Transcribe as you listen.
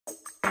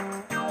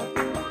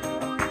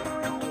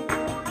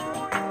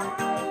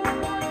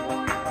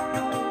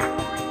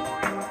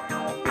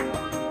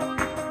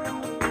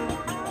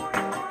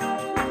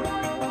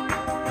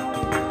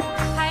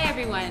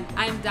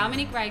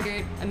Dominique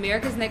Reichert,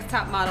 America's Next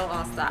Top Model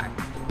All-Star.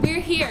 We're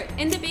here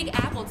in the Big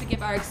Apple to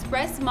give our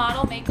Express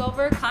Model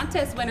Makeover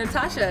contest winner,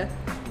 Tasha,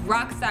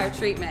 rockstar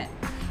treatment.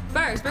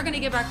 First, we're gonna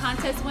give our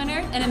contest winner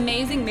an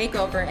amazing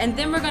makeover, and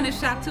then we're gonna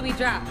shop till we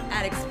drop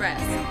at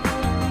Express.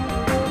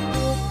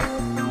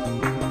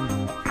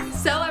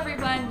 So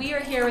everyone, we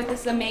are here with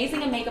this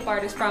amazing makeup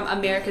artist from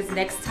America's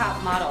Next Top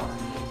Model.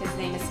 His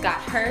name is Scott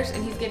Hirsch,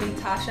 and he's giving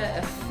Tasha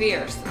a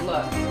fierce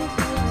look.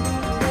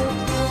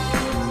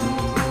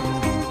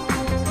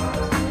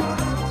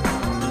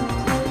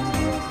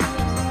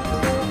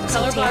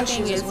 Color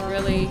blocking is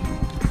really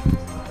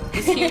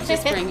huge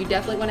this spring. You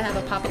definitely want to have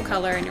a pop of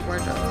color in your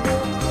wardrobe.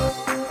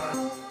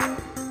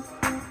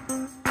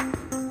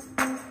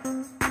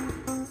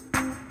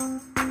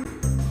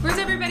 Where's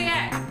everybody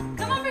at?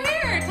 Come over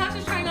here.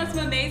 Tasha's trying on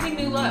some amazing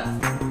new looks.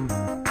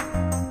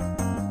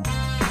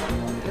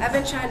 I've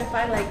been trying to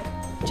find like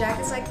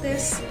jackets like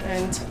this,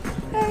 and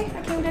hey,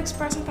 I came to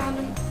Express and found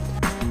them.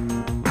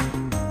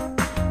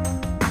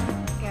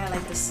 Yeah, I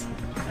like this.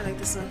 I like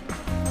this one.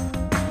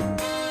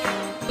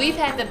 We've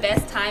had the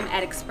best time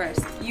at Express.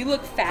 You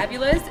look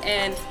fabulous,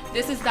 and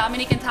this is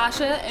Dominique and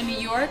Tasha in New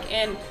York,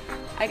 and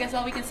I guess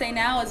all we can say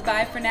now is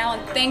bye for now,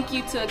 and thank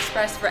you to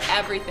Express for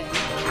everything.